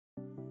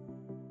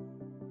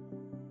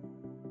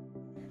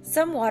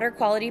Some water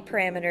quality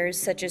parameters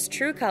such as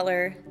true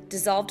color,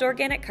 dissolved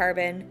organic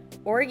carbon,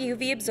 or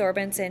UV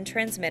absorbance and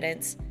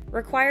transmittance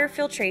require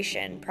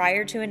filtration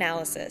prior to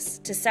analysis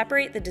to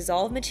separate the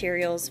dissolved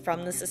materials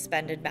from the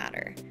suspended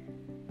matter.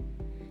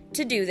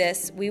 To do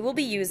this, we will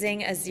be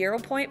using a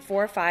 0.45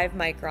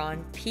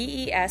 micron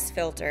PES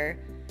filter,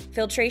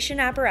 filtration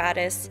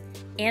apparatus,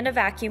 and a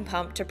vacuum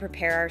pump to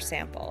prepare our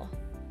sample.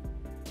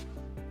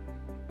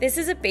 This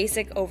is a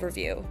basic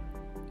overview.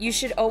 You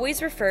should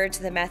always refer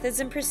to the methods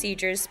and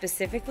procedures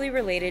specifically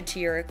related to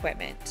your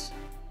equipment.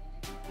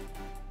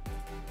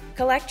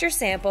 Collect your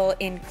sample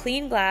in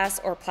clean glass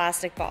or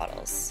plastic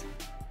bottles.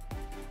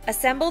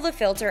 Assemble the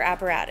filter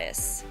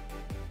apparatus.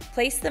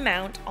 Place the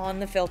mount on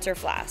the filter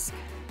flask.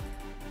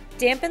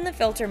 Dampen the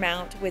filter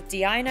mount with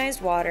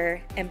deionized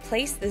water and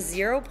place the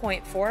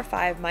 0.45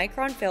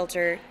 micron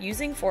filter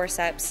using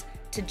forceps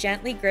to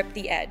gently grip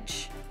the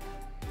edge.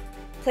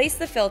 Place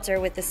the filter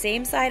with the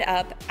same side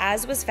up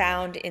as was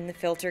found in the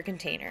filter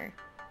container.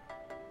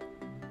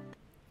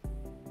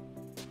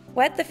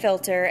 Wet the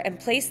filter and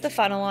place the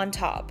funnel on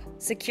top,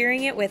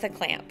 securing it with a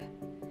clamp.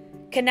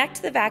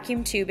 Connect the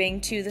vacuum tubing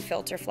to the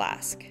filter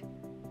flask.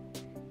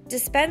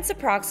 Dispense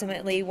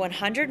approximately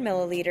 100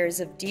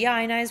 milliliters of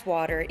deionized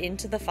water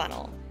into the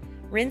funnel,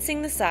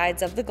 rinsing the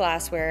sides of the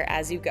glassware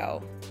as you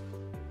go.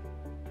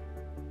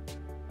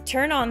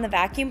 Turn on the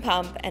vacuum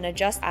pump and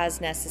adjust as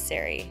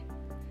necessary.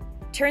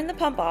 Turn the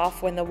pump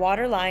off when the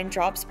water line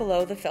drops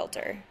below the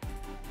filter.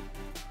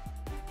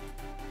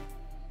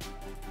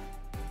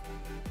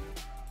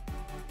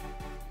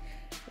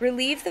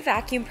 Relieve the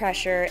vacuum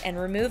pressure and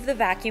remove the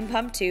vacuum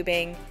pump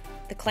tubing,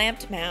 the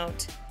clamped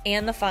mount,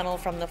 and the funnel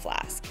from the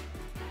flask.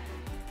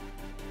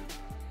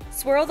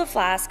 Swirl the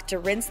flask to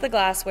rinse the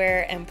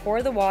glassware and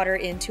pour the water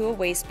into a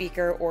waste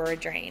beaker or a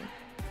drain.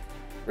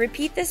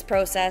 Repeat this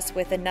process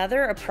with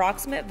another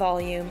approximate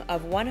volume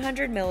of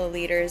 100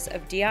 milliliters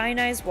of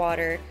deionized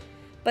water,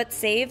 but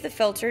save the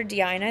filtered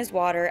deionized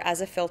water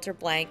as a filter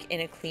blank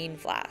in a clean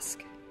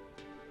flask.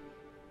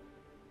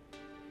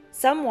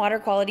 Some water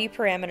quality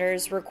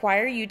parameters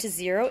require you to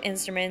zero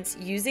instruments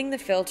using the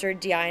filtered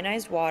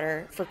deionized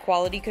water for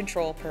quality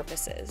control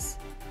purposes.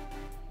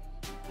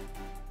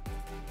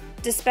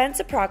 Dispense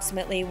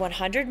approximately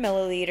 100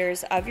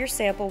 milliliters of your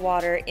sample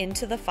water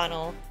into the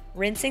funnel,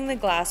 rinsing the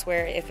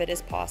glassware if it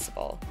is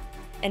possible,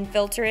 and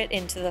filter it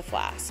into the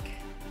flask.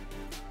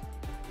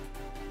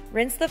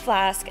 Rinse the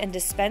flask and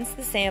dispense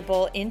the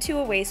sample into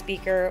a waste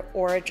beaker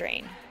or a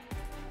drain.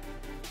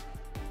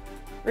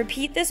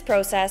 Repeat this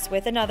process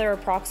with another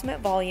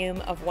approximate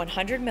volume of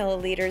 100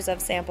 milliliters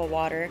of sample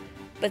water,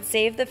 but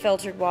save the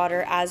filtered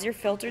water as your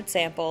filtered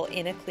sample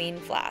in a clean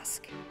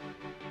flask.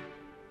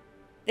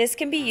 This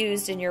can be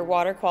used in your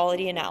water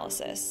quality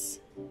analysis.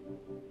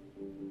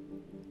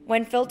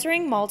 When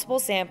filtering multiple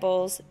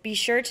samples, be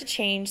sure to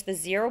change the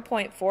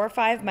 0.45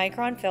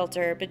 micron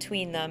filter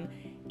between them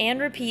and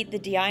repeat the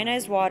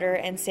deionized water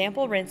and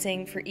sample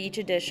rinsing for each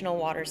additional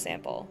water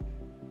sample.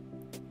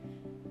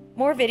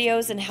 More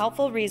videos and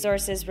helpful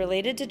resources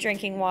related to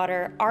drinking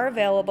water are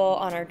available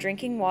on our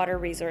Drinking Water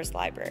Resource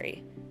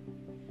Library.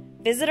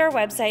 Visit our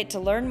website to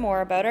learn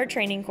more about our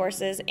training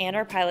courses and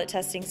our pilot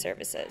testing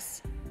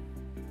services.